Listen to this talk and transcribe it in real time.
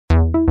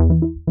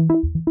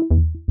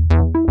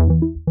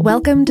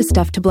Welcome to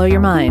Stuff to Blow Your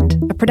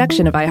Mind, a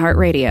production of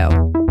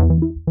iHeartRadio.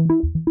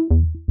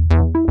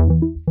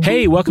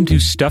 Hey, welcome to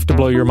Stuff to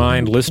Blow Your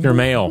Mind Listener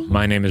Mail.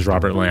 My name is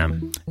Robert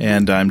Lamb.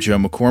 And I'm Joe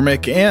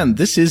McCormick, and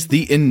this is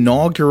the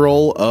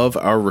inaugural of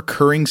our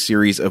recurring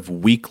series of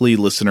weekly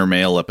listener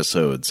mail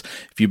episodes.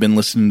 If you've been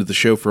listening to the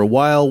show for a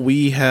while,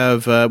 we've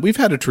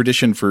had a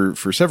tradition for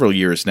several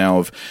years now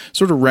of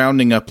sort of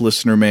rounding up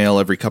listener mail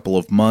every couple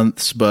of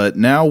months, but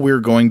now we're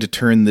going to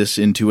turn this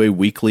into a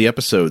weekly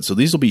episode. So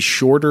these will be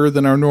shorter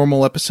than our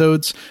normal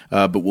episodes,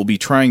 but we'll be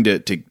trying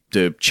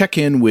to check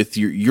in with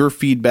your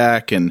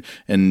feedback and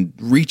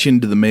reach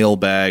into the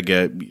mailbag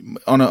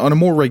on a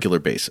more regular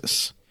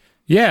basis.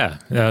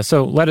 Yeah.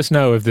 So let us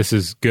know if this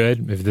is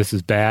good, if this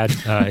is bad.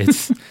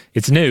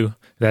 It's new.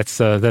 That's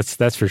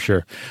for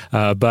sure.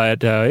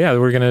 But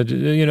we're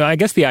gonna. I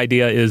guess the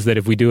idea is that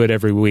if we do it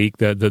every week,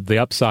 the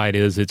upside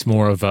is it's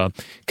more of a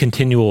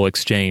continual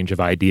exchange of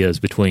ideas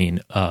between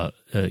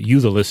you,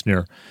 the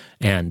listener,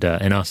 and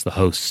us, the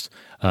hosts,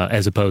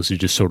 as opposed to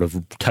just sort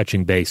of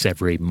touching base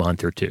every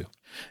month or two.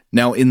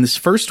 Now, in this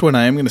first one,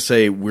 I am going to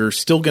say we're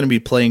still going to be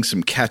playing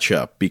some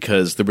catch-up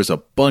because there was a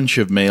bunch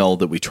of mail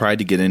that we tried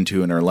to get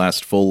into in our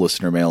last full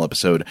listener mail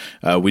episode.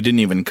 We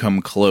didn't even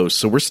come close,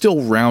 so we're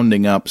still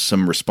rounding up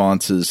some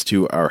responses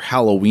to our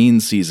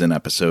Halloween season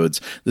episodes.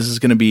 This is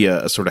going to be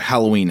a sort of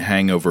Halloween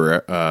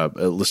hangover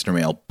listener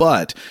mail,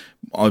 but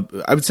I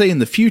would say in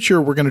the future,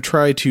 we're going to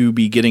try to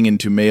be getting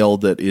into mail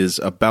that is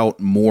about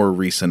more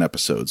recent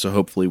episodes. So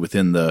hopefully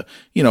within the,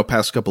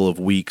 past couple of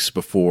weeks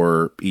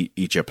before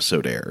each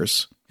episode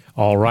airs.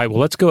 All right. Well,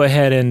 let's go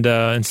ahead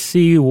and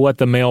see what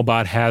the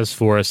mailbot has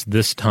for us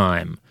this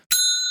time.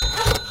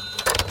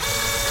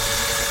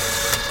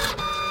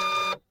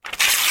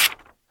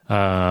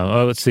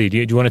 Let's see. Do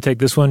you want to take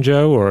this one,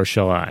 Joe, or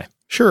shall I?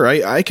 Sure,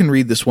 I can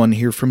read this one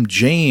here from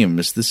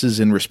James. This is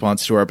in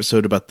response to our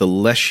episode about the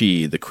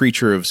Leshy, the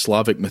creature of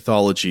Slavic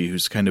mythology,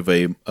 who's kind of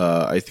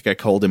I think I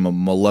called him a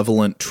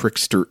malevolent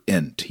trickster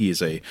ent. He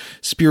is a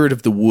spirit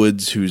of the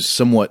woods who's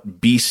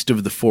somewhat beast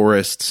of the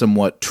forest,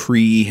 somewhat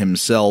tree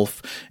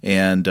himself,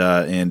 and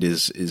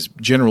is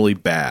generally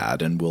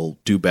bad and will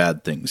do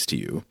bad things to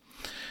you.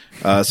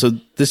 So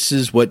this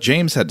is what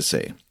James had to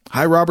say.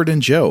 Hi, Robert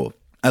and Joe.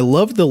 I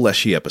loved the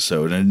Leshy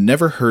episode and had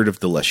never heard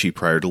of the Leshy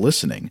prior to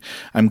listening.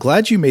 I'm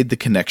glad you made the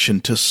connection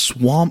to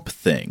Swamp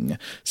Thing.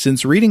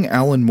 Since reading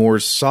Alan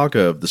Moore's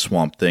saga of the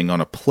Swamp Thing on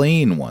a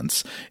plane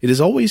once, it has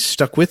always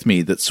stuck with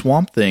me that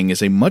Swamp Thing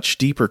is a much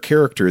deeper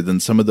character than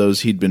some of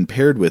those he'd been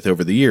paired with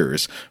over the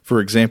years. For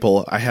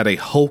example, I had a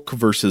Hulk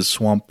versus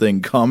Swamp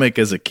Thing comic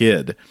as a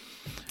kid.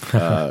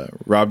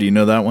 Rob, do you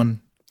know that one?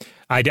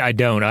 I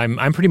don't.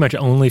 I'm pretty much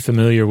only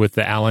familiar with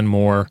the Alan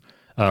Moore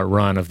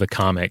run of the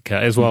comic,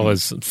 as well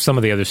as some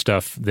of the other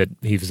stuff that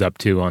he was up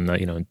to on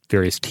the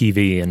various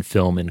TV and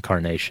film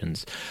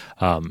incarnations.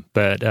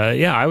 But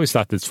I always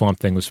thought that Swamp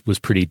Thing was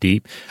pretty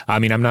deep. I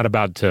mean, I'm not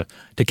about to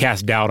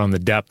cast doubt on the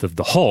depth of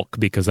the Hulk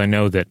because I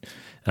know that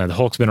the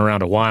Hulk's been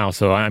around a while,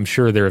 so I'm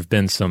sure there have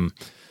been some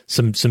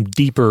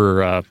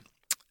deeper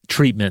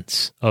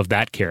treatments of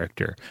that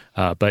character.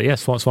 But yeah,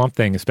 Swamp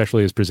Thing,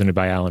 especially as presented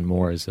by Alan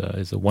Moore, is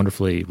a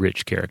wonderfully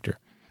rich character.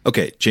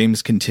 Okay,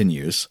 James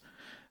continues.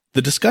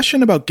 The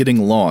discussion about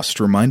getting lost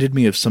reminded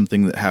me of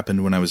something that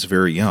happened when I was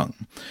very young.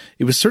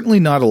 It was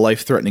certainly not a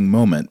life-threatening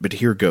moment, but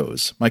here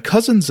goes. My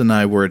cousins and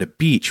I were at a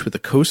beach with a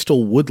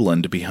coastal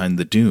woodland behind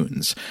the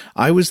dunes.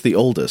 I was the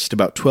oldest,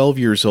 about 12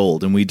 years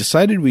old, and we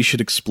decided we should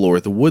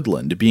explore the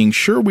woodland, being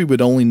sure we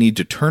would only need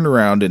to turn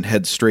around and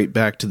head straight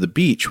back to the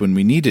beach when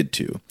we needed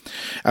to.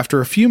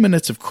 After a few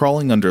minutes of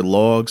crawling under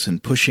logs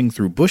and pushing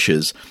through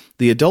bushes,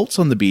 the adults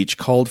on the beach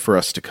called for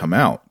us to come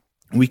out.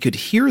 We could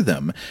hear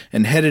them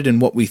and headed in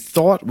what we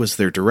thought was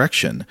their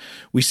direction.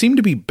 We seemed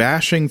to be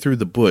bashing through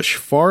the bush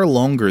far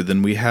longer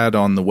than we had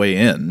on the way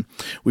in.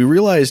 We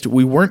realized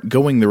we weren't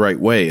going the right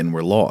way and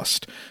were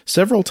lost.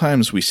 Several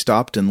times we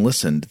stopped and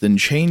listened, then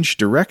changed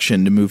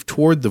direction to move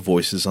toward the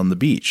voices on the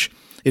beach.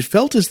 It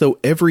felt as though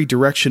every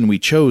direction we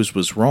chose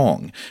was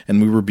wrong,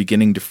 and we were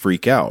beginning to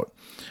freak out.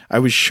 I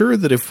was sure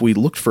that if we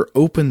looked for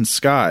open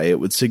sky, it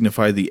would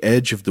signify the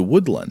edge of the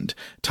woodland.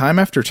 Time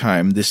after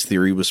time, this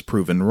theory was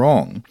proven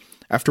wrong.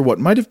 After what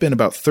might have been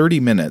about 30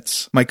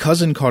 minutes, my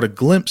cousin caught a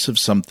glimpse of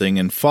something,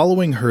 and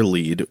following her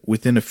lead,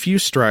 within a few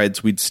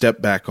strides we'd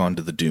step back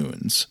onto the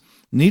dunes.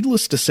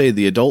 Needless to say,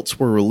 the adults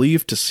were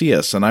relieved to see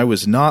us, and I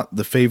was not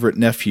the favorite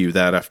nephew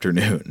that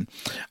afternoon.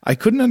 I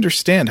couldn't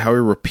understand how he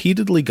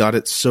repeatedly got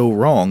it so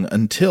wrong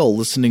until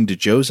listening to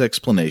Joe's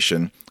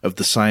explanation of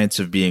the science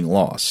of being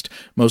lost.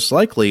 Most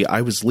likely,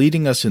 I was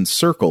leading us in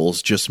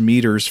circles just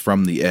meters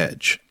from the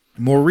edge.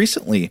 More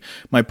recently,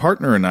 my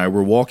partner and I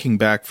were walking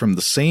back from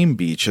the same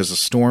beach as a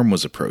storm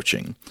was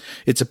approaching.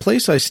 It's a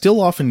place I still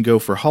often go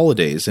for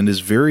holidays and is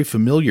very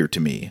familiar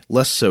to me,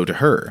 less so to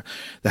her.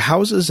 The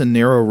houses and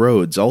narrow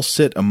roads all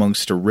sit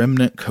amongst a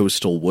remnant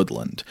coastal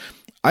woodland.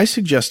 I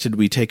suggested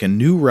we take a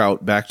new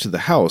route back to the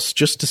house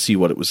just to see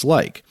what it was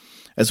like.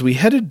 As we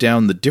headed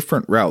down the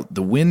different route,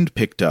 the wind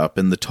picked up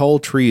and the tall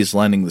trees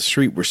lining the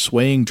street were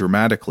swaying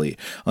dramatically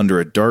under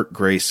a dark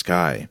gray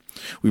sky.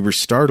 We were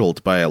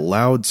startled by a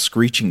loud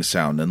screeching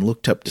sound and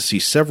looked up to see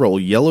several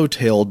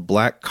yellow-tailed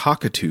black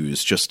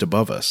cockatoos just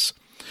above us.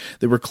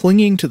 They were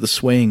clinging to the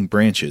swaying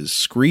branches,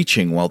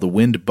 screeching while the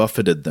wind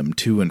buffeted them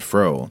to and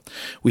fro.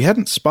 We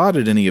hadn't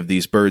spotted any of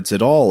these birds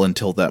at all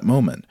until that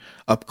moment.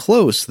 Up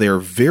close, they are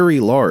very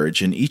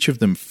large, and each of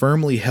them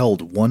firmly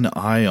held one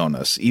eye on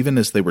us, even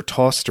as they were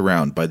tossed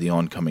around by the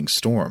oncoming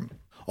storm.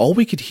 All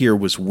we could hear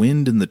was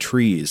wind in the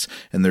trees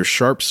and their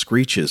sharp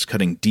screeches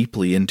cutting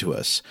deeply into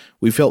us.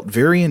 We felt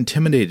very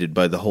intimidated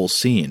by the whole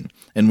scene,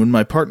 and when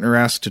my partner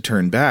asked to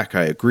turn back,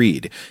 I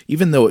agreed,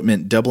 even though it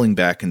meant doubling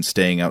back and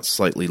staying out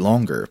slightly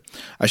longer.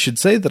 I should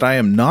say that I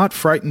am not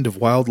frightened of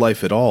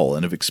wildlife at all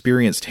and have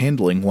experienced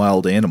handling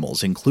wild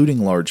animals, including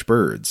large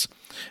birds.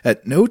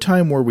 At no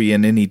time were we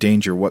in any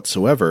danger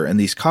whatsoever, and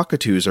these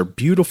cockatoos are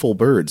beautiful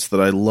birds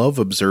that I love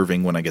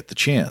observing when I get the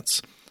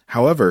chance.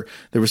 However,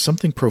 there was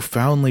something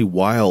profoundly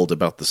wild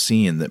about the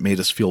scene that made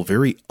us feel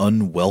very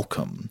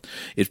unwelcome.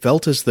 It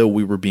felt as though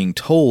we were being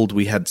told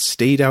we had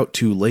stayed out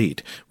too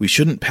late, we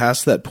shouldn't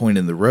pass that point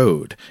in the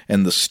road,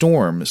 and the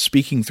storm,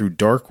 speaking through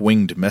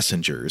dark-winged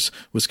messengers,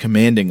 was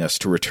commanding us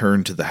to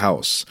return to the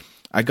house.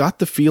 I got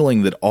the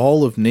feeling that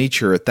all of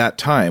nature at that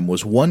time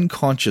was one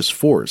conscious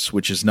force,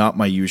 which is not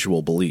my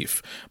usual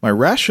belief. My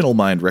rational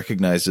mind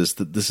recognizes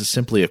that this is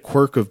simply a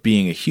quirk of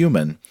being a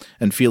human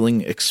and feeling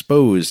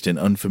exposed in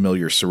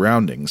unfamiliar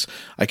surroundings.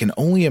 I can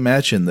only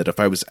imagine that if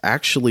I was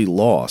actually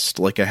lost,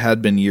 like I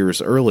had been years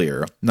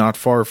earlier, not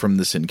far from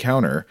this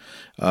encounter,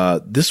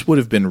 this would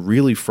have been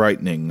really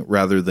frightening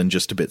rather than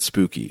just a bit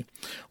spooky.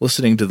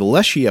 Listening to the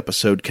Leshy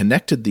episode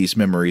connected these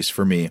memories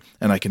for me,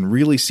 and I can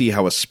really see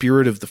how a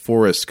spirit of the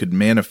forest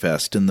could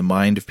manifest in the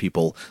mind of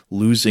people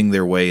losing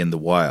their way in the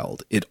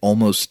wild. It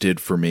almost did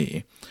for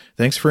me.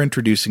 Thanks for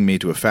introducing me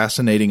to a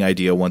fascinating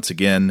idea once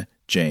again,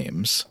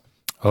 James.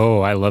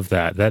 Oh, I love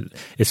that. I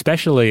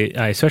especially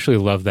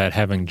love that,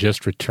 having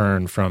just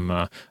returned from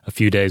a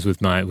few days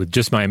with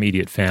just my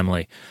immediate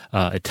family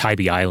at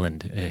Tybee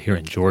Island here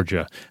in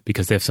Georgia,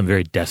 because they have some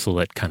very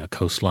desolate kind of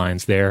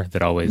coastlines there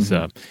that always.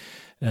 Not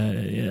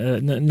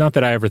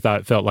that I ever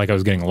felt like I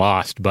was getting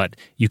lost, but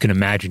you can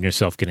imagine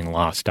yourself getting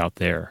lost out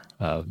there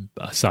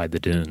beside the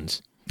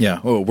dunes. Yeah,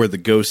 where the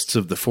ghosts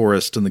of the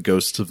forest and the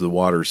ghosts of the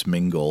waters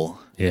mingle.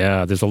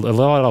 Yeah, there's a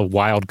lot of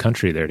wild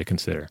country there to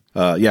consider.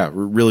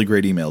 Really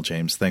great email,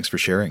 James. Thanks for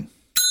sharing.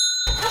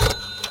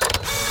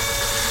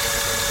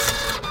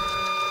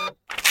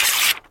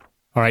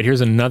 All right,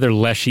 here's another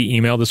Leshy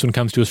email. This one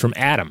comes to us from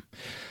Adam.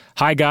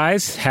 Hi,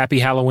 guys. Happy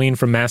Halloween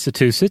from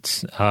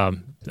Massachusetts.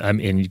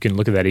 And you can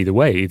look at that either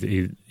way.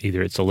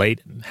 Either it's a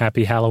late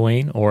Happy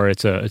Halloween or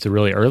it's a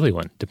really early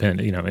one,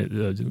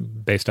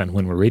 based on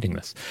when we're reading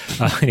this.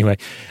 Anyway,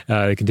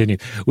 continue.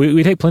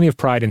 We take plenty of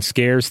pride in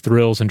scares,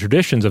 thrills, and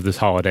traditions of this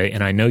holiday,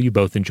 and I know you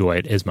both enjoy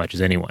it as much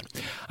as anyone.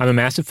 I'm a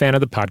massive fan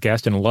of the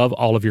podcast and love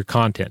all of your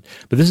content,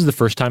 but this is the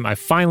first time I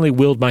finally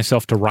willed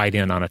myself to write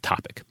in on a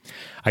topic.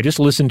 I just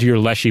listened to your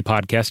Leshy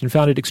podcast and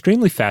found it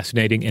extremely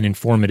fascinating and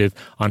informative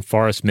on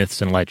forest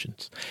myths and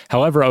legends.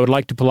 However, I would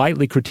like to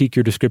politely critique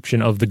your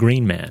description of the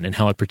Green Man and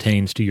how it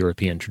pertains to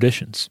European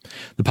traditions.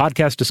 The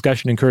podcast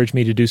discussion encouraged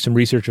me to do some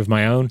research of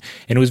my own,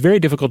 and it was very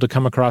difficult to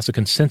come across a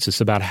consensus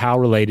about how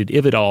related,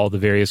 if at all, the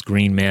various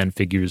Green Man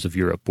figures of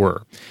Europe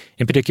were.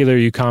 In particular,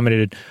 you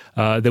commented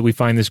that we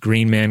find this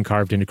Green Man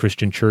carved into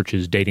Christian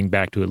churches dating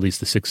back to at least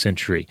the 6th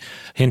century,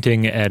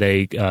 hinting at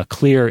a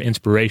clear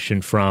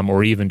inspiration from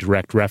or even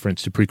direct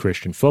reference to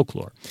pre-Christian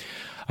folklore.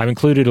 I've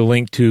included a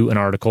link to an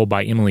article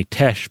by Emily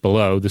Tesh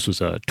below. This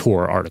was a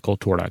Tor article,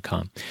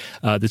 Tor.com,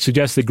 that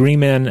suggests that Green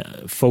Man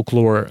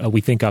folklore we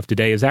think of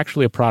today is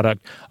actually a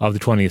product of the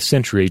 20th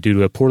century due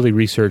to a poorly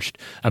researched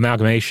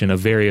amalgamation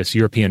of various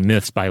European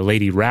myths by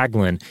Lady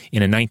Raglan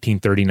in a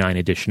 1939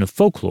 edition of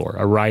Folklore,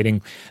 a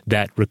writing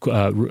that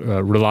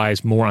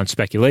relies more on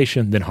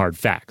speculation than hard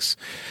facts.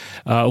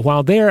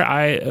 While there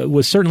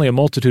was certainly a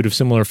multitude of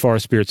similar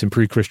forest spirits in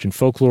pre-Christian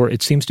folklore,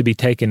 it seems to be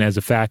taken as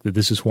a fact that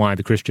this is why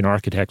the Christian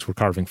architects were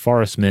carving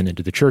forest men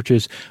into the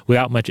churches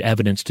without much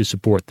evidence to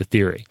support the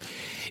theory.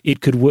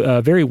 It could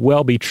very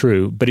well be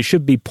true, but it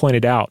should be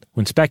pointed out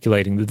when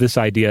speculating that this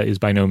idea is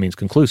by no means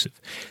conclusive.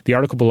 The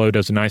article below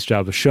does a nice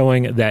job of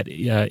showing that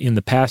in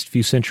the past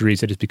few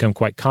centuries it has become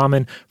quite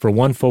common for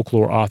one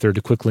folklore author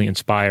to quickly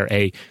inspire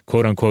a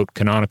quote-unquote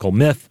canonical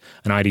myth,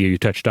 an idea you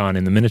touched on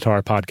in the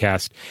Minotaur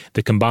podcast,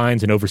 that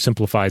combines and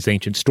oversimplifies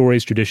ancient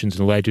stories, traditions,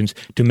 and legends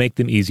to make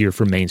them easier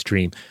for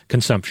mainstream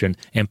consumption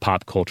and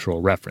pop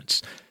cultural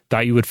reference.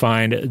 Thought you would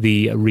find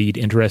the read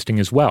interesting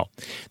as well.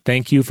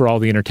 Thank you for all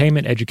the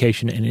entertainment,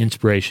 education, and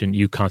inspiration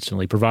you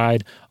constantly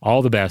provide.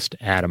 All the best,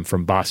 Adam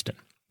from Boston.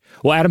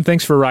 Well, Adam,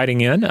 thanks for writing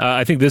in.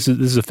 I think this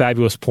is a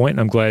fabulous point, and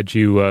I'm glad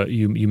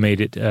you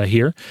made it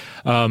here.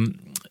 On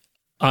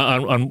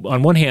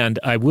one hand,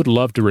 I would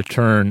love to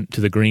return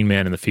to the Green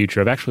Man in the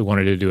future. I've actually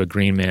wanted to do a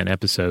Green Man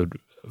episode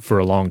for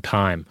a long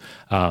time.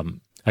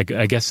 I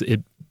guess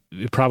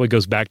it probably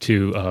goes back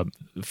to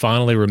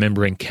fondly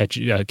remembering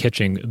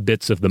catching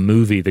bits of the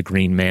movie The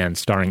Green Man,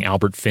 starring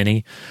Albert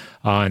Finney,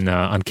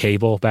 on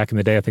cable back in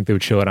the day. I think they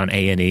would show it on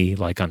A&E,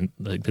 like on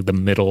the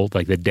middle,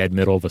 like the dead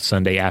middle of a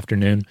Sunday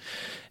afternoon,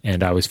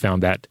 and I always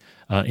found that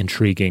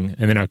intriguing.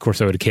 And then, of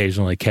course, I would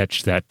occasionally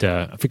catch that,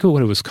 I forget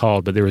what it was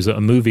called, but there was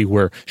a movie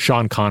where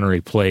Sean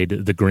Connery played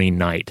the Green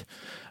Knight.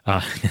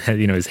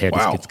 His head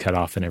just gets cut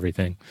off and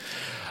everything.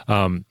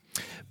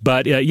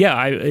 But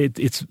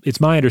it's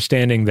my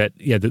understanding that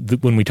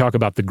when we talk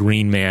about the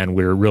Green Man,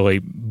 we're really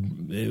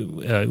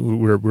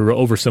we're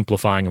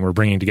oversimplifying, and we're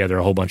bringing together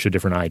a whole bunch of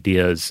different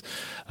ideas.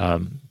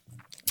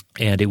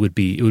 And it would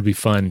be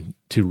fun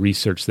to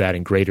research that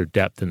in greater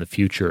depth in the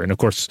future. And of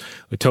course,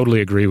 I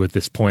totally agree with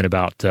this point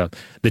about the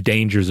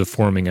dangers of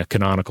forming a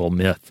canonical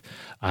myth.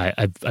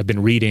 I've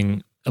been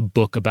reading a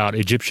book about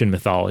Egyptian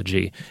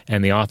mythology,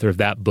 and the author of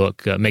that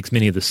book makes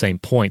many of the same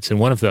points. And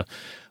one of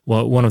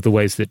the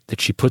ways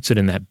that she puts it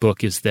in that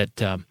book is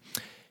that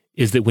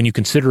when you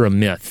consider a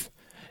myth,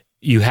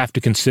 you have to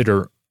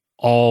consider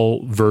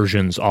all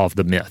versions of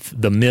the myth.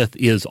 The myth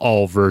is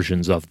all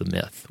versions of the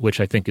myth, which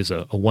I think is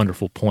a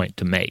wonderful point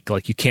to make.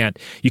 Like you can't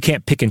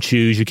pick and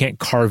choose. You can't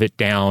carve it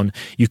down.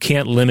 You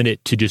can't limit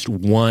it to just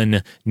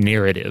one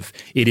narrative.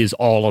 It is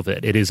all of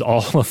it. It is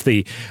all of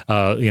the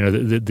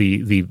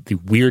the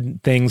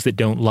weird things that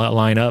don't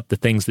line up, the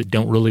things that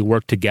don't really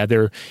work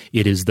together.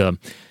 It is the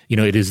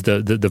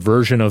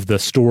version of the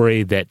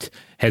story that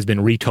has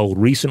been retold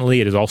recently.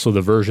 It is also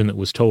the version that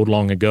was told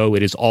long ago.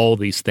 It is all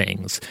these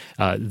things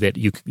that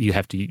you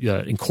have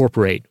to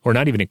incorporate, or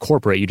not even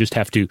incorporate. You just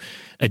have to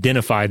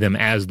identify them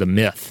as the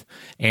myth,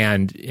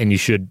 and you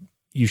should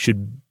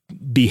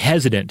be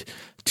hesitant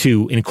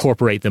to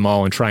incorporate them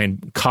all and try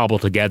and cobble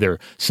together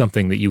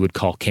something that you would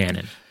call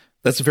canon.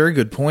 That's a very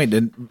good point.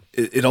 And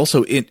it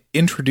also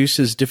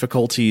introduces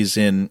difficulties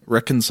in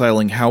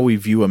reconciling how we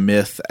view a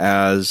myth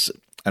as,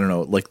 I don't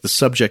know, like the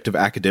subject of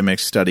academic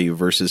study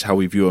versus how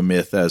we view a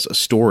myth as a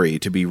story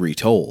to be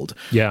retold.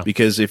 Yeah.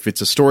 Because if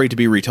it's a story to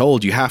be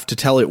retold, you have to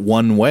tell it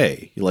one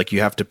way. Like you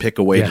have to pick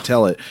a way to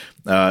tell it,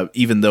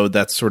 even though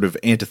that's sort of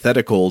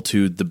antithetical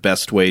to the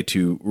best way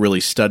to really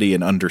study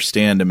and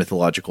understand a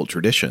mythological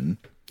tradition.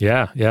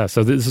 Yeah.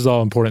 So this is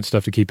all important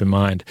stuff to keep in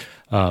mind.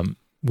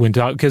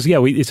 Because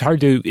it's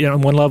hard to,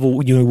 on one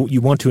level,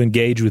 you want to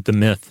engage with the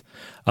myth,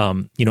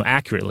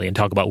 accurately and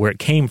talk about where it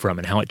came from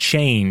and how it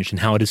changed and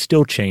how it is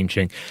still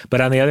changing. But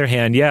on the other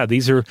hand,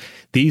 these are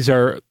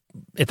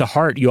at the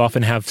heart. You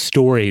often have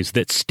stories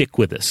that stick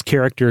with us,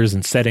 characters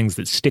and settings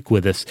that stick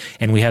with us,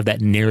 and we have that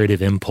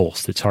narrative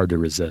impulse that's hard to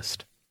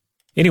resist.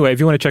 Anyway, if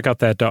you want to check out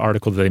that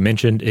article that I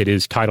mentioned, it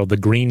is titled "The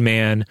Green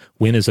Man: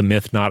 When is a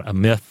Myth Not a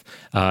Myth?"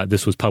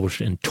 This was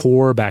published in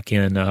Tor back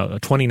in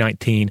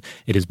 2019.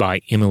 It is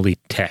by Emily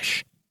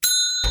Tesh.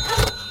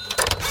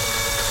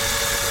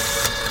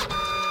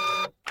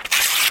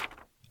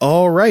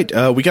 All right.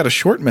 We got a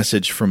short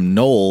message from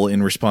Noel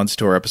in response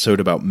to our episode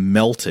about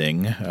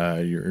melting.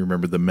 You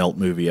remember the Melt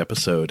movie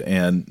episode.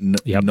 And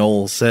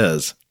Noel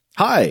says,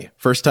 "Hi,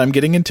 first time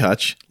getting in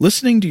touch.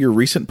 Listening to your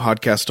recent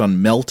podcast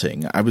on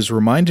melting, I was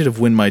reminded of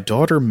when my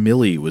daughter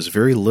Millie was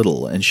very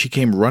little and she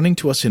came running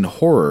to us in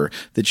horror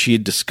that she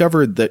had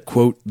discovered that,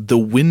 quote, the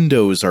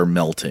windows are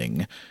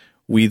melting.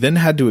 We then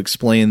had to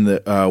explain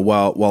that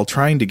while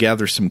trying to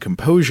gather some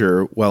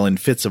composure while in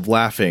fits of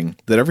laughing,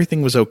 that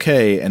everything was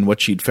okay and what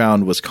she'd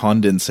found was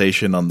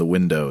condensation on the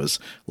windows.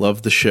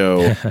 Love the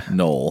show,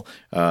 Noel."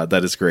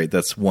 That is great.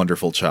 That's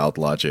wonderful child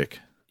logic.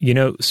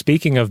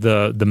 Speaking of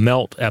the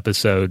Melt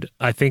episode,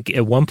 I think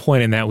at one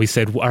point in that we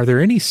said, are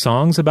there any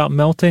songs about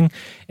melting?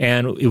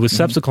 And it was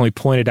subsequently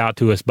pointed out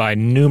to us by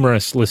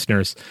numerous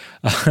listeners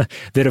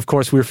that, of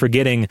course, we're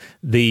forgetting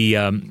the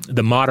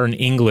modern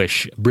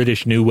English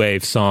British New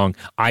Wave song,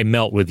 "I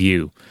Melt With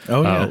You,"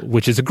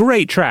 which is a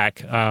great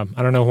track. I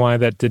don't know why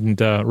that didn't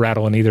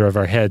rattle in either of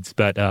our heads,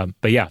 but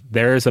yeah,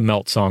 there is a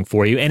Melt song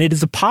for you. And it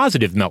is a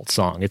positive Melt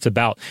song. It's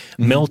about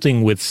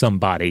melting with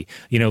somebody,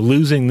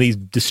 losing these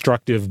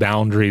destructive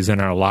boundaries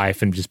in our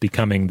life and just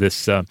becoming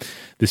this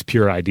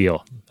pure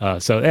ideal.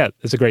 It's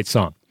a great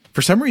song.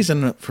 For some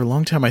reason, for a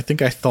long time, I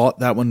think I thought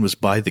that one was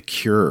by The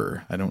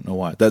Cure. I don't know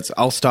why. That's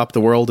 "I'll Stop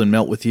the World and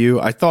Melt With You."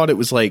 I thought it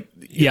was like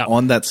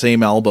on that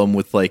same album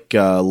with like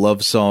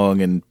Love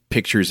Song and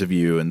Pictures of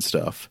You and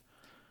stuff.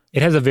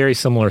 It has a very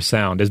similar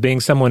sound. As being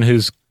someone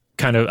who's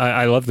kind of,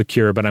 I love The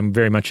Cure, but I'm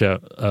very much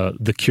a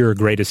The Cure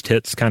greatest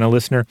hits kind of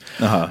listener.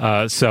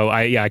 So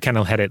I kind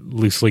of had it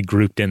loosely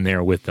grouped in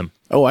there with them.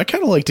 Oh, I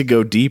kind of like to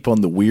go deep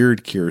on the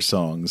weird Cure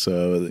songs,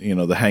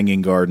 the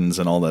Hanging Gardens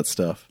and all that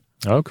stuff.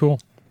 Oh,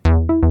 cool.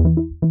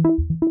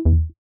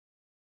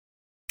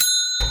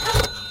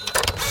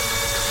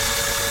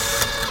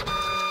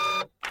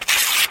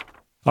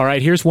 All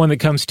right, here's one that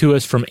comes to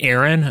us from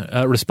Aaron,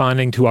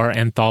 responding to our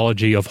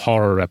anthology of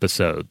horror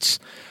episodes.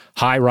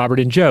 Hi, Robert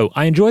and Joe.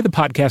 I enjoy the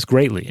podcast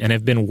greatly and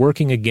have been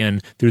working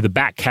again through the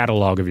back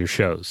catalog of your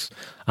shows.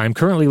 I'm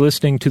currently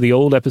listening to the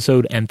old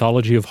episode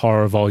Anthology of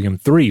Horror Volume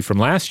 3 from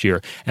last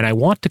year, and I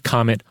want to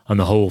comment on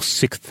the whole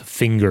sixth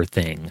finger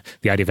thing,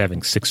 the idea of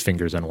having six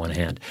fingers on one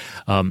hand.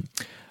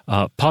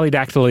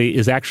 Polydactyly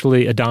is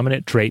actually a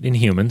dominant trait in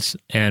humans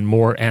and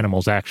more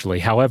animals, actually.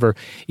 However,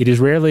 it is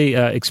rarely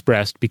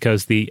expressed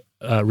because the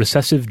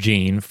recessive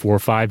gene for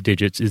 5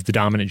 digits is the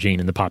dominant gene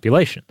in the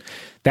population.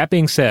 That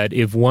being said,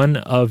 if one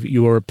of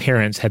your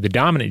parents had the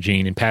dominant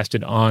gene and passed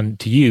it on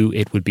to you,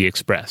 it would be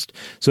expressed.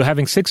 So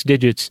having 6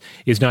 digits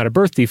is not a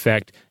birth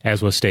defect,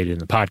 as was stated in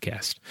the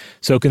podcast.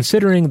 So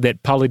considering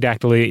that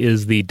polydactyly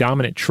is the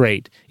dominant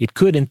trait, it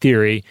could, in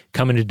theory,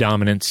 come into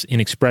dominance in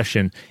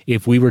expression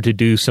if we were to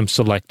do some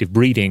selective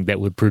breeding that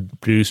would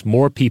produce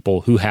more people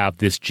who have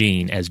this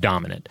gene as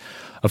dominant.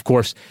 Of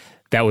course,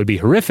 that would be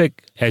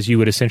horrific, as you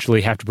would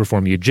essentially have to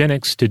perform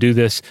eugenics to do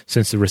this,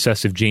 since the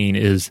recessive gene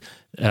is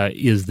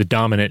the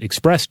dominant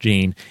expressed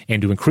gene,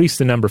 and to increase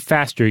the number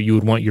faster, you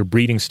would want your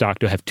breeding stock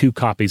to have 2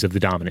 copies of the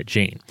dominant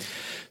gene.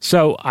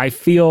 So I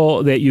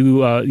feel that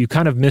you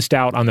kind of missed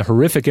out on the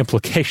horrific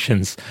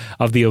implications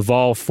of the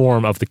evolved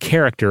form of the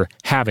character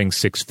having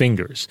 6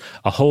 fingers.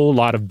 A whole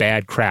lot of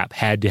bad crap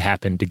had to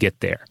happen to get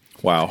there.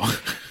 Wow.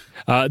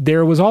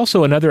 There was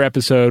also another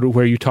episode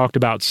where you talked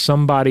about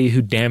somebody who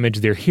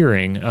damaged their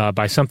hearing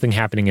by something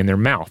happening in their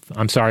mouth.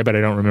 I'm sorry, but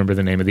I don't remember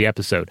the name of the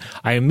episode.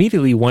 I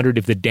immediately wondered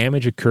if the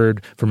damage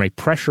occurred from a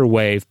pressure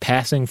wave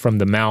passing from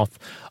the mouth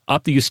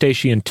up the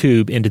eustachian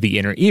tube into the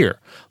inner ear.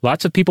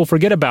 Lots of people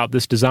forget about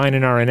this design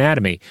in our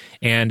anatomy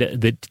and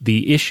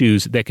the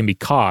issues that can be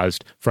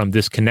caused from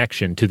this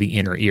connection to the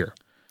inner ear.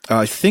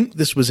 I think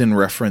this was in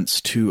reference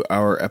to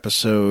our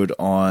episode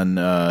on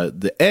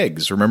the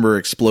eggs. Remember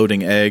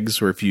exploding eggs,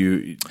 where if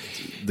you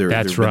there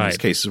have been these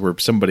cases where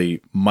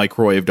somebody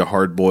microwaved a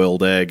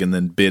hard-boiled egg and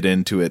then bit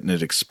into it and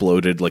it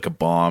exploded like a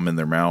bomb in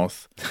their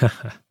mouth.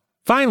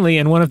 Finally,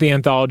 in one of the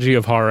Anthology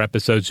of Horror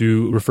episodes,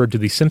 you referred to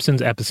the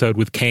Simpsons episode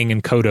with Kang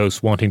and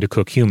Kodos wanting to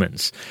cook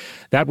humans.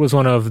 That was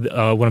one of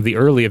the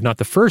early, if not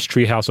the first,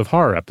 Treehouse of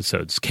Horror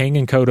episodes. Kang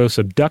and Kodos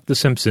abduct the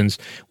Simpsons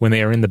when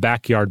they are in the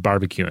backyard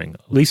barbecuing.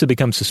 Lisa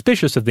becomes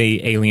suspicious of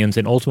the aliens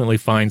and ultimately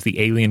finds the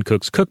alien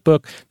cook's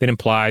cookbook that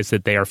implies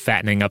that they are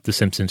fattening up the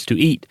Simpsons to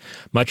eat.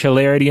 Much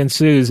hilarity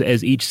ensues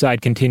as each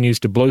side continues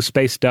to blow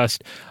space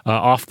dust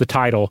off the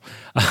title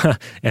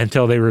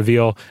until they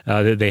reveal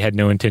that they had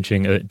no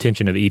intention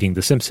of eating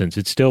the Simpsons.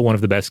 It's still one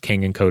of the best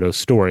Kang and Kodos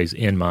stories,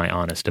 in my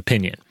honest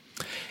opinion.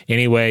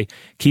 Anyway,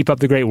 keep up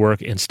the great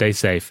work and stay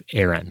safe,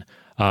 Aaron.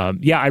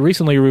 I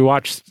recently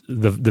rewatched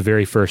the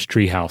very first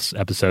Treehouse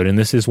episode, and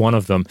this is one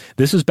of them.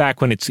 This is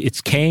back when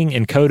it's Kang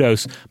and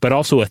Kodos, but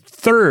also a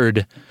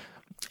third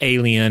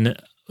alien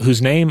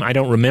whose name I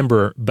don't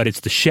remember, but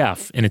it's the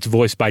chef, and it's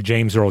voiced by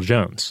James Earl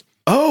Jones.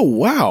 Oh,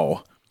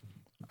 wow.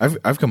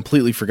 I've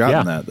completely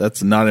forgotten that.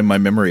 That's not in my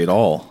memory at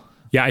all.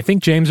 Yeah, I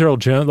think James Earl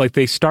Jones,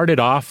 they started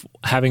off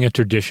having a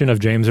tradition of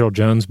James Earl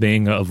Jones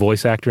being a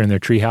voice actor in their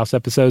Treehouse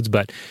episodes,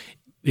 but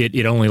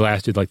it only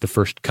lasted the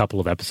first couple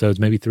of episodes,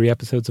 maybe 3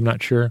 episodes, I'm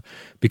not sure,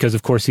 because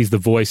of course he's the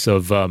voice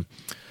of the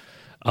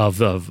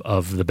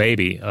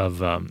baby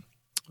of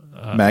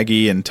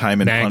Maggie in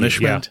Time and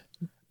Punishment.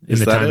 Yeah. In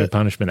the Time and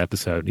Punishment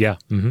episode, yeah.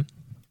 Mm-hmm.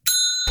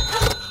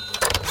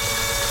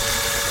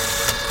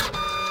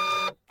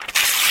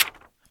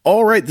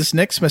 All right, this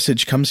next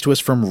message comes to us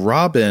from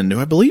Robin,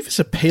 who I believe is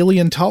a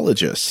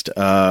paleontologist.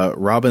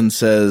 Robin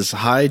says,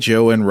 "Hi,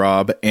 Joe and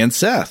Rob and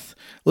Seth.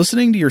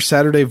 Listening to your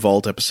Saturday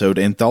Vault episode,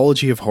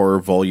 Anthology of Horror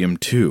Volume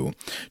 2,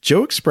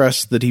 Joe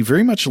expressed that he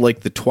very much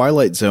liked the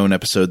Twilight Zone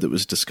episode that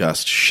was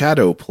discussed,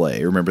 Shadow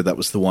Play. Remember, that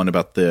was the one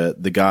about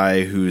the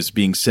guy who's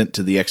being sent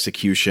to the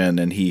execution,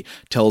 and he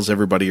tells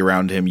everybody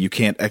around him, you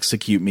can't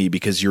execute me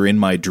because you're in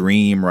my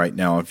dream right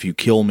now. If you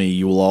kill me,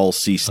 you will all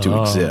cease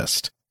to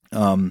exist."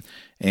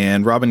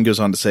 And Robin goes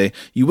on to say,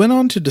 "You went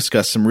on to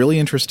discuss some really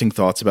interesting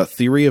thoughts about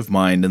theory of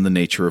mind and the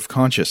nature of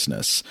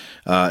consciousness.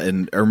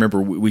 And I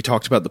remember we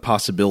talked about the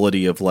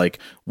possibility of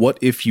what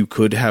if you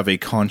could have a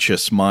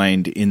conscious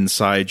mind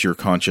inside your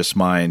conscious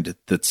mind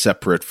that's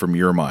separate from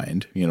your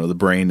mind? You know, the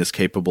brain is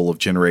capable of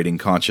generating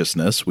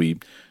consciousness.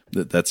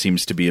 That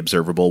seems to be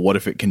observable. What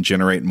if it can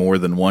generate more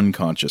than one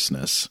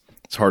consciousness?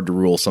 It's hard to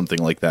rule something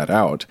like that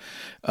out."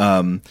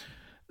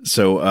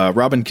 So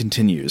Robin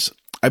continues,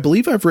 "I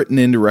believe I've written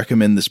in to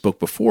recommend this book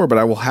before, but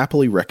I will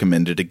happily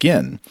recommend it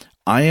again.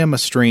 I Am a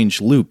Strange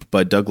Loop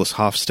by Douglas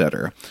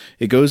Hofstadter.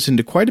 It goes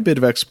into quite a bit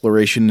of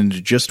exploration into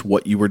just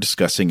what you were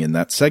discussing in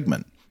that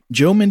segment.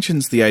 Joe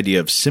mentions the idea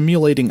of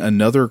simulating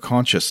another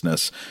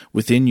consciousness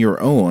within your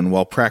own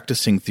while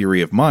practicing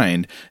theory of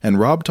mind, and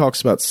Rob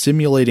talks about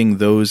simulating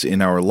those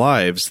in our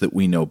lives that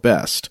we know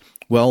best.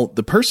 Well,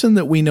 the person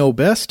that we know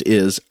best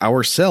is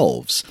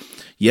ourselves.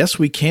 Yes,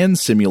 we can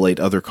simulate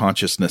other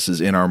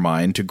consciousnesses in our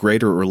mind to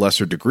greater or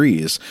lesser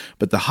degrees,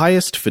 but the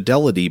highest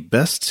fidelity,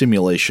 best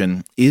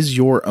simulation is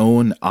your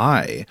own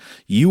I.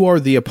 You are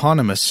the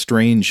eponymous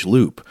strange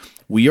loop.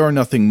 We are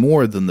nothing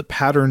more than the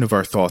pattern of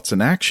our thoughts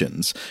and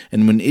actions,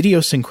 and when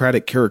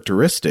idiosyncratic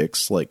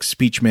characteristics like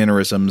speech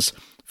mannerisms,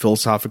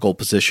 philosophical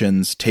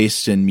positions,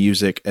 taste in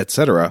music,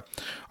 etc.,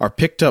 are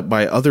picked up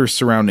by other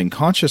surrounding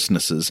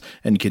consciousnesses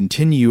and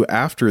continue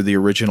after the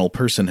original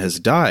person has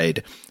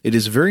died, it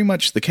is very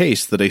much the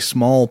case that a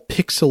small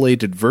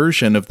pixelated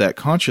version of that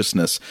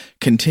consciousness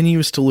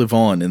continues to live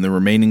on in the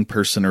remaining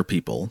person or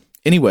people.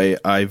 Anyway,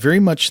 I very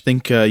much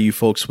think you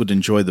folks would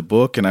enjoy the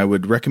book, and I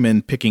would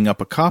recommend picking up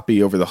a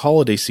copy over the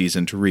holiday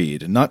season to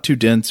read. Not too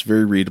dense,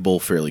 very readable,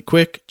 fairly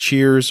quick.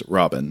 Cheers,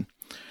 Robin.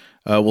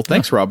 Well,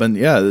 thanks, Robin.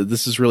 Yeah,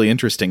 this is really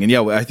interesting. And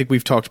yeah, I think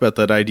we've talked about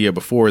that idea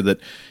before, that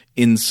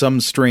in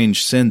some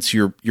strange sense,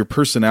 your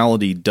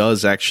personality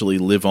does actually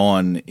live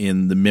on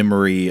in the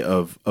memory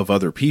of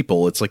other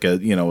people. It's like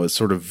a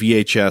sort of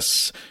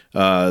VHS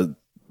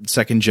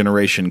second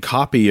generation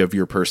copy of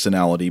your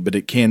personality, but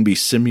it can be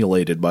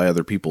simulated by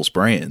other people's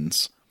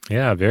brains.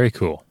 Yeah, very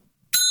cool.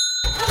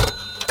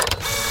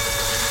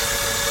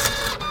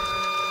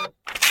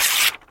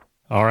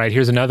 All right,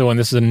 here's another one.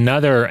 This is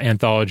another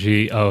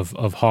anthology of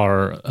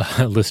horror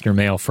listener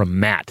mail from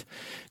Matt.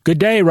 Good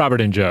day,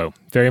 Robert and Joe.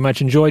 Very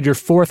much enjoyed your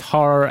 4th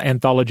horror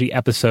anthology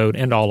episode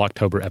and all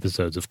October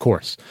episodes, of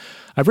course.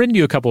 I've written to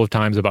you a couple of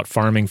times about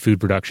farming food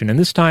production, and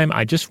this time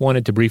I just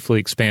wanted to briefly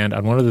expand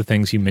on one of the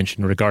things you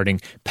mentioned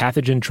regarding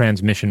pathogen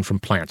transmission from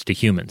plants to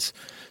humans.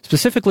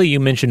 Specifically, you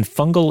mentioned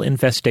fungal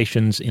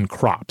infestations in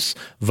crops,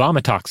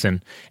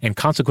 vomitoxin, and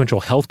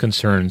consequential health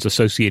concerns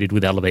associated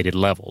with elevated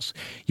levels.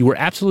 You were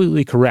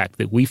absolutely correct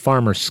that we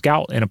farmers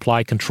scout and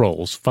apply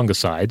controls,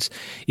 fungicides,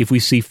 if we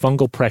see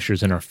fungal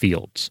pressures in our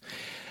fields.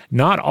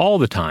 Not all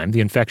the time,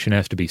 the infection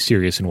has to be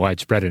serious and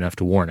widespread enough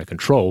to warrant a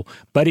control,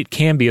 but it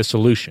can be a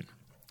solution.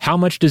 How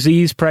much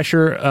disease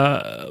pressure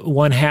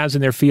one has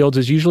in their fields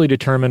is usually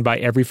determined by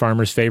every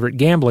farmer's favorite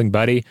gambling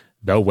buddy,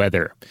 the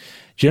weather.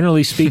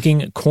 Generally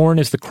speaking, corn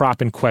is the crop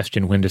in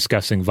question when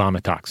discussing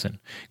vomitoxin.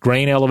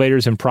 Grain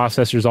elevators and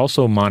processors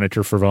also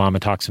monitor for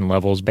vomitoxin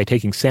levels by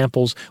taking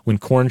samples when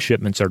corn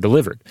shipments are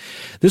delivered.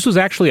 This was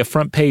actually a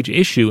front-page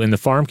issue in the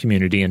farm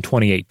community in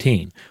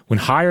 2018. When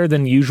higher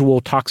than usual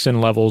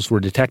toxin levels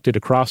were detected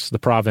across the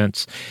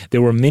province,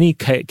 there were many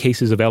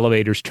cases of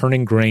elevators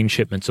turning grain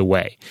shipments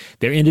away.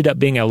 There ended up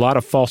being a lot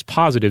of false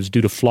positives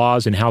due to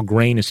flaws in how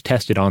grain is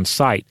tested on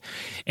site,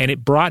 and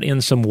it brought in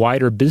some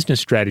wider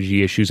business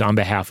strategy issues on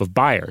behalf of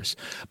buyers,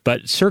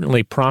 but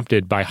certainly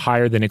prompted by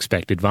higher than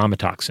expected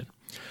vomitoxin.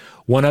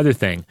 One other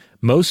thing,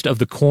 most of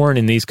the corn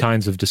in these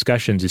kinds of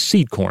discussions is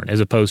seed corn as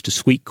opposed to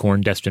sweet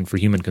corn destined for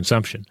human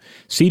consumption.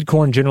 Seed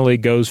corn generally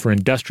goes for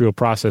industrial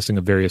processing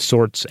of various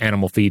sorts,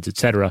 animal feeds,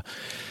 etc.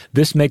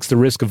 This makes the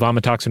risk of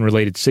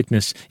vomitoxin-related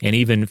sickness an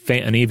even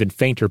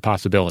fainter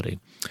possibility.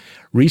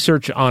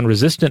 Research on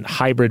resistant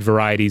hybrid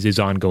varieties is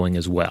ongoing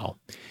as well.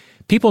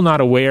 People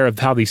not aware of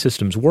how these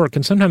systems work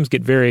can sometimes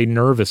get very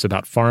nervous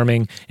about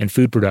farming and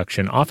food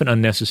production, often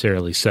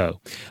unnecessarily so.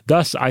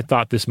 Thus, I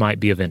thought this might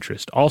be of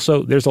interest.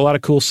 Also, there's a lot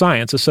of cool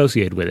science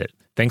associated with it.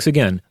 Thanks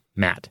again,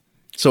 Matt.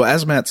 So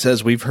as Matt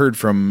says, we've heard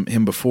from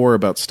him before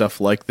about stuff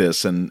like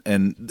this, and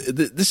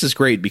this is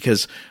great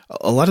because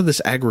a lot of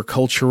this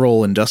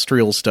agricultural,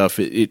 industrial stuff,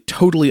 it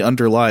totally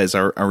underlies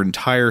our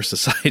entire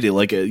society.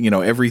 Like,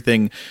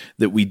 everything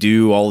that we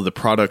do, all of the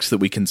products that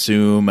we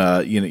consume,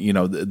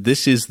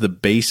 this is the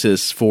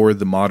basis for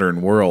the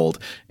modern world,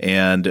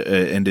 and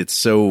it's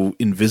so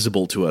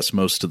invisible to us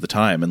most of the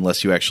time,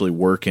 unless you actually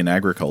work in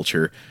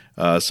agriculture.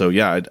 So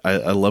yeah,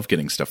 I love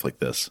getting stuff like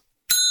this.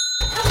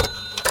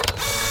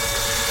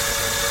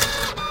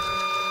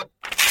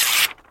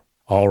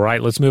 All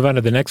right, let's move on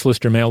to the next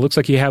listener mail. Looks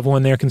like you have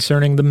one there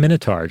concerning the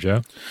Minotaur,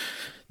 Joe.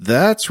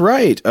 That's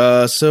right.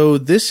 So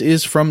this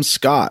is from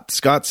Scott.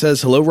 Scott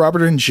says, "Hello,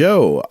 Robert and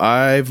Joe.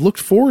 I've looked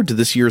forward to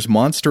this year's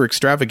monster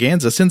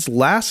extravaganza since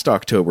last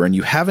October, and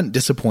you haven't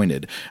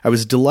disappointed. I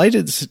was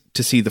delighted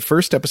to see the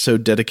first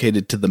episode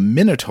dedicated to the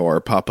Minotaur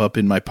pop up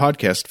in my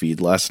podcast feed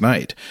last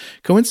night.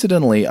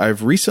 Coincidentally,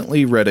 I've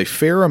recently read a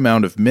fair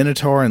amount of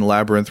Minotaur and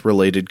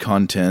Labyrinth-related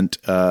content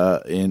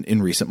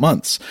in recent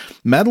months.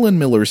 Madeline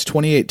Miller's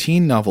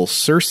 2018 novel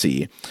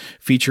Circe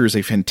features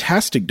a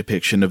fantastic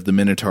depiction of the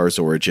Minotaur's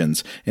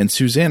origins, and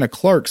Susanna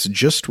Clarke's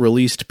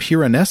just-released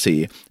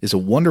Piranesi is a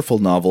wonderful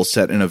novel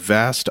set in a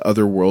vast,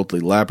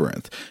 otherworldly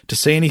labyrinth. To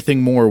say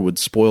anything more would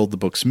spoil the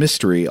book's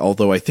mystery,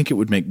 although I think it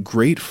would make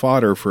great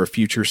fodder for a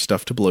future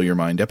Stuff to Blow Your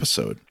Mind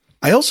episode.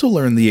 I also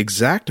learned the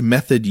exact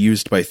method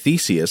used by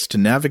Theseus to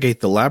navigate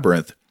the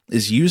labyrinth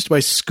is used by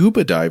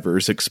scuba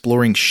divers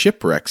exploring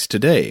shipwrecks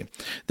today.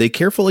 They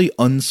carefully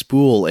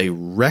unspool a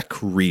wreck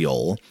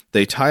reel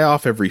they tie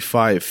off every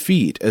 5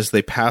 feet as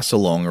they pass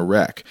along a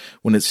wreck.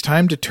 When it's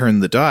time to turn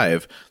the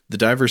dive, the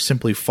divers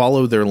simply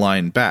follow their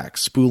line back,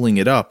 spooling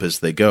it up as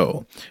they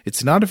go.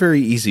 It's not a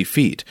very easy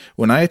feat.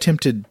 When I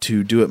attempted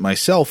to do it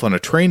myself on a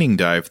training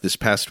dive this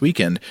past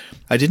weekend,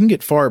 I didn't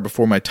get far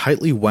before my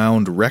tightly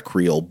wound wreck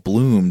reel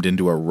bloomed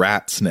into a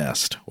rat's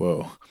nest.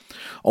 Whoa.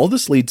 All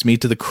this leads me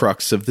to the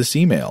crux of this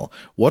email.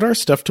 What are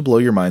Stuff to Blow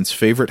Your Mind's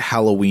favorite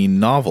Halloween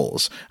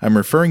novels? I'm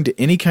referring to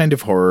any kind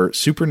of horror,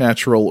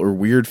 supernatural, or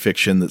weird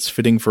fiction that's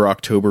fitting for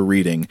October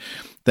reading.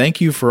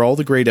 Thank you for all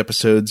the great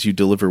episodes you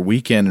deliver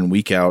week in and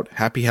week out.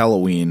 Happy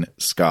Halloween,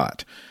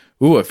 Scott.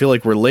 Ooh, I feel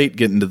like we're late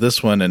getting to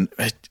this one, and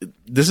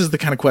this is the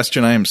kind of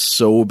question I am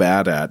so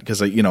bad at, because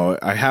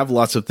I have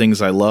lots of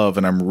things I love,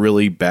 and I'm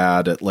really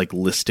bad at like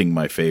listing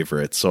my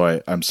favorites.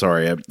 So I'm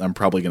sorry, I'm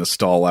probably going to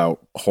stall out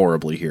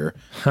horribly here.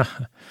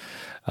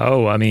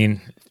 Oh, I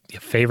mean,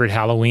 favorite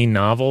Halloween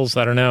novels?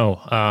 I don't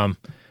know.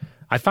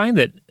 I find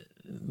that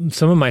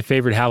some of my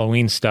favorite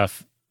Halloween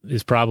stuff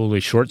is probably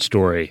short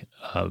story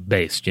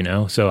based.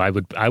 So I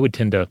would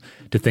tend to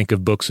think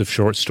of books of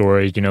short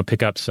stories.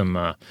 Pick up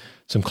some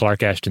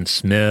Clark Ashton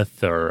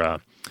Smith, or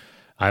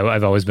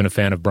I've always been a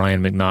fan of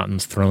Brian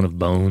McNaughton's Throne of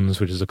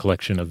Bones, which is a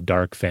collection of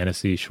dark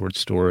fantasy short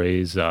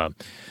stories.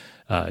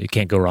 You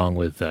can't go wrong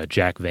with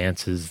Jack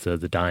Vance's The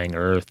Dying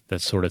Earth,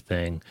 that sort of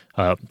thing.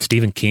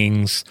 Stephen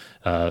King's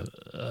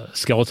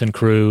Skeleton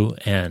Crew,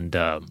 and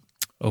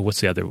what's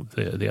the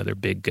other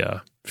big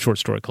short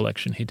story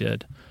collection he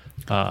did?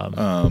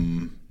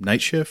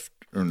 Night Shift?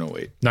 Or no,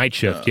 wait. Night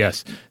Shift,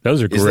 yes.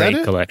 Those are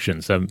great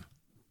collections.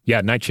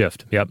 Yeah, Night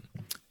Shift, yep.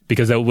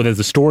 Because there's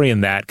a story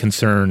in that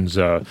concerns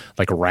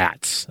like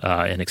rats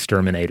and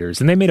exterminators,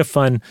 and they made a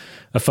fun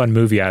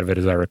movie out of it,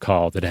 as I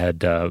recall, that had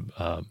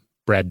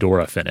Brad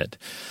Dourif in it.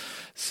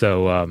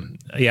 So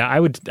I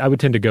would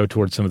tend to go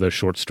towards some of those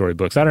short story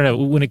books. I don't know,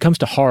 when it comes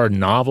to hard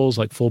novels,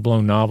 like full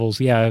blown novels.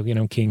 Yeah,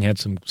 King had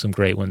some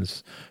great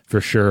ones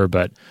for sure,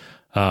 but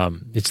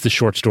it's the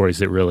short stories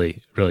that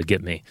really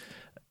get me.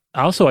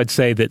 Also, I'd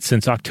say that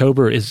since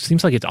October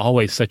seems like it's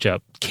always such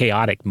a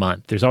chaotic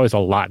month. There's always a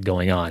lot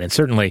going on, and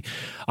certainly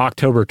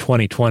October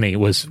 2020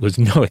 was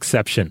no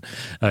exception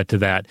to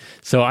that.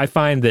 So I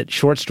find that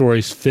short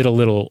stories fit a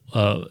little,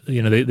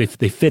 they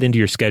fit into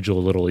your schedule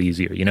a little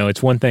easier.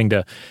 It's one thing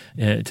to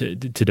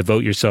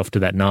devote yourself to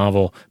that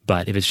novel,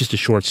 but if it's just a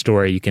short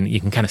story, you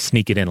can kind of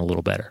sneak it in a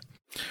little better.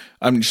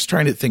 I'm just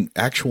trying to think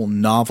actual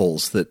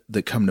novels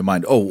that come to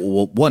mind. Oh,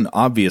 well, one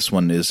obvious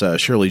one is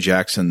Shirley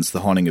Jackson's The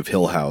Haunting of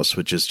Hill House,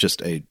 which is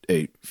just a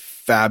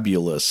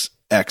fabulous,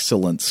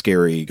 excellent,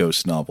 scary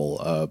ghost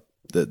novel.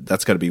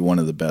 That's got to be one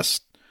of the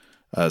best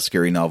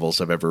scary novels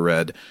I've ever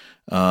read.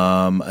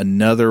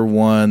 Another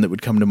one that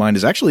would come to mind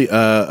is actually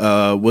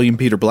William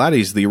Peter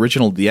Blatty's the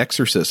original The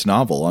Exorcist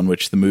novel on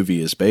which the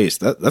movie is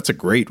based. That's a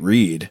great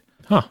read.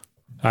 Huh.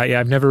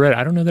 I've never read it.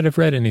 I don't know that I've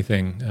read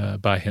anything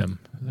by him.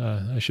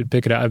 I should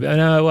pick it up.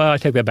 I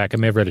take that back. I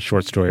may have read a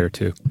short story or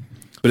two.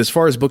 But as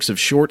far as books of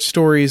short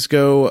stories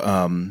go,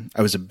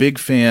 I was a big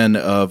fan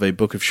of a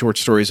book of short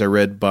stories I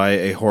read by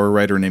a horror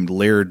writer named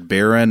Laird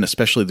Barron.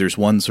 Especially there's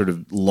one sort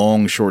of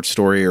long short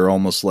story or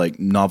almost like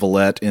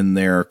novelette in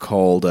there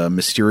called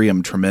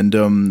Mysterium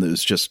Tremendum that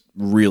was just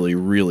really,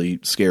 really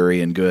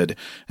scary and good.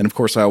 And of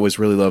course, I always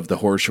really love the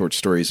horror short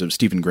stories of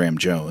Stephen Graham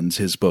Jones.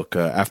 His book,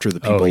 After the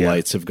People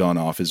Lights Have Gone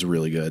Off, is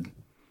really good.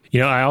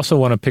 I also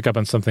want to pick up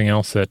on something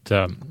else that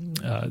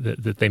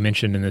that they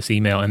mentioned in this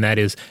email, and that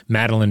is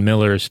Madeline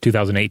Miller's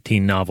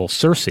 2018 novel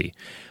Circe,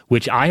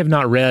 which I have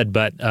not read,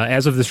 but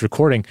as of this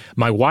recording,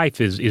 my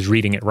wife is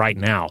reading it right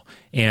now,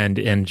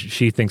 and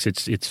she thinks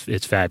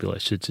it's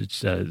fabulous. It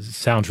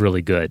sounds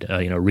really good.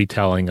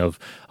 Retelling of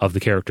the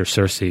character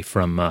Circe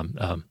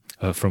from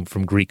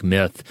Greek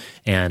myth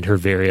and her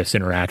various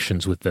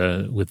interactions with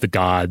the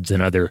gods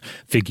and other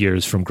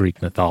figures from Greek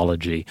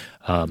mythology.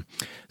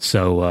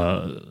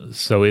 So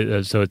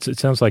it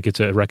sounds like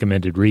it's a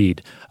recommended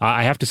read.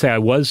 I have to say,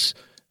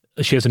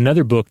 she has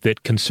another book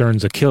that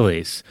concerns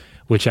Achilles,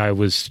 which I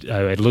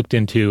had looked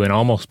into and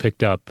almost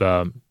picked up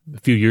a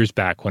few years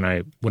back when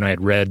I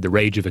had read The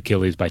Rage of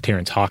Achilles by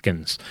Terrence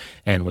Hawkins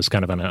and was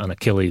kind of on an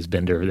Achilles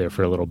bender there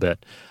for a little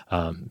bit.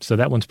 So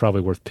that one's probably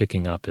worth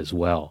picking up as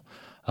well.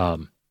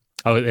 And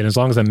as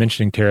long as I'm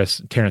mentioning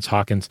Terrence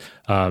Hawkins,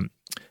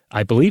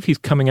 I believe he's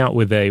coming out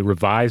with a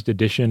revised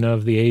edition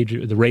of The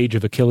Rage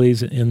of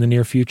Achilles in the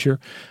near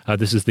future.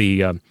 This is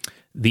the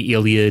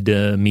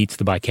Iliad meets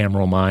the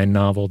Bicameral Mind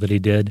novel that he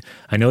did.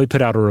 I know he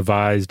put out a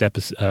revised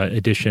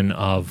edition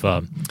of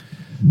the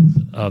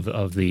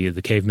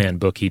caveman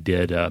book he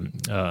did,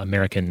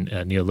 American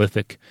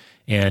Neolithic.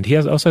 And he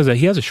has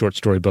a short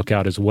story book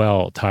out as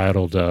well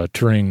titled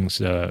Turing's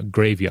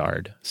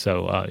Graveyard.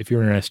 So if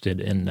you're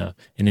interested in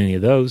any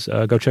of those,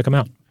 go check them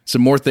out.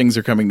 Some more things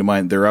are coming to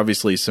mind. There are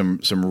obviously some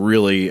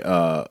really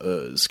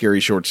scary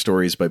short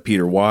stories by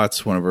Peter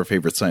Watts, one of our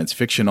favorite science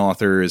fiction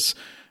authors.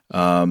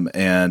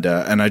 And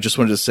I just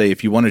wanted to say,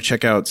 if you want to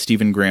check out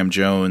Stephen Graham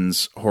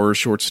Jones' horror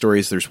short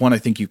stories, there's one I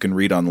think you can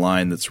read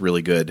online that's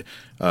really good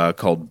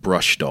called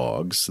Brush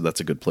Dogs. So that's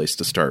a good place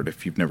to start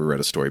if you've never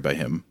read a story by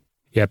him.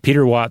 Yeah,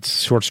 Peter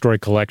Watts' short story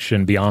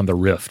collection Beyond the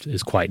Rift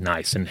is quite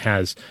nice and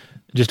has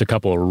just a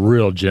couple of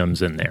real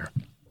gems in there.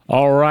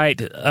 All right.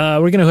 We're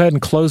going to go ahead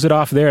and close it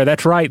off there.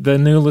 That's right. The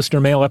new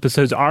listener mail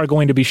episodes are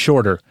going to be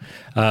shorter.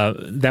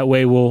 That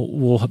way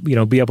we'll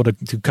be able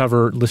to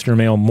cover listener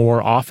mail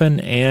more often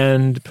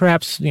and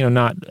perhaps,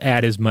 not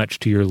add as much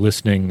to your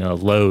listening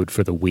load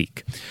for the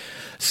week.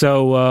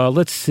 So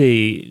let's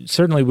see.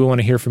 Certainly, we want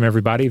to hear from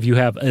everybody. If you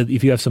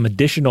have some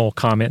additional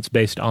comments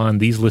based on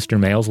these listener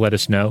mails, let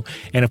us know.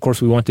 And of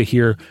course, we want to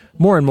hear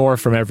more and more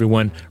from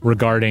everyone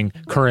regarding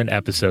current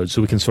episodes,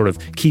 so we can sort of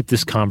keep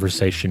this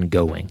conversation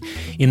going.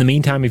 In the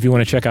meantime, if you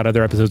want to check out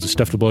other episodes of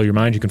Stuff to Blow Your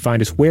Mind, you can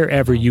find us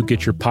wherever you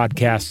get your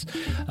podcasts.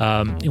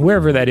 And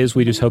wherever that is,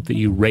 we just hope that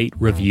you rate,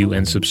 review,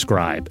 and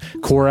subscribe.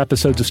 Core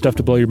episodes of Stuff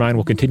to Blow Your Mind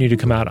will continue to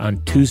come out on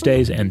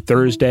Tuesdays and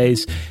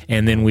Thursdays,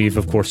 and then we've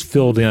of course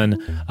filled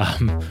in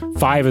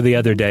 5 of the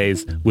other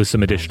days with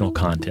some additional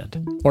content.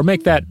 Or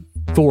make that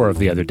 4 of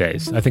the other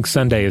days. I think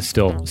Sunday is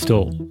still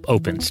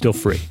open, still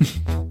free.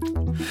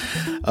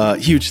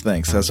 Huge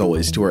thanks, as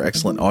always, to our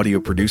excellent audio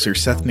producer,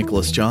 Seth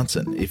Nicholas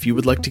Johnson. If you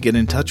would like to get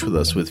in touch with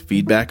us with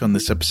feedback on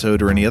this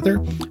episode or any other,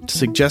 to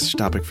suggest a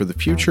topic for the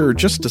future, or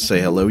just to say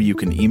hello, you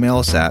can email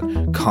us at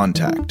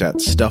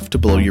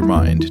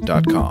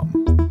contact@stufftoblowyourmind.com.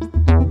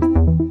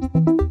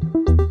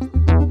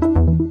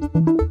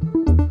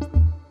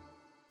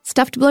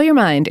 Stuff to Blow Your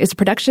Mind is a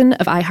production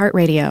of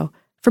iHeartRadio.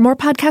 For more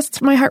podcasts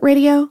from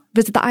iHeartRadio,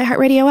 visit the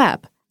iHeartRadio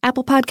app,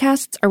 Apple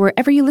Podcasts, or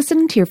wherever you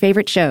listen to your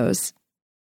favorite shows.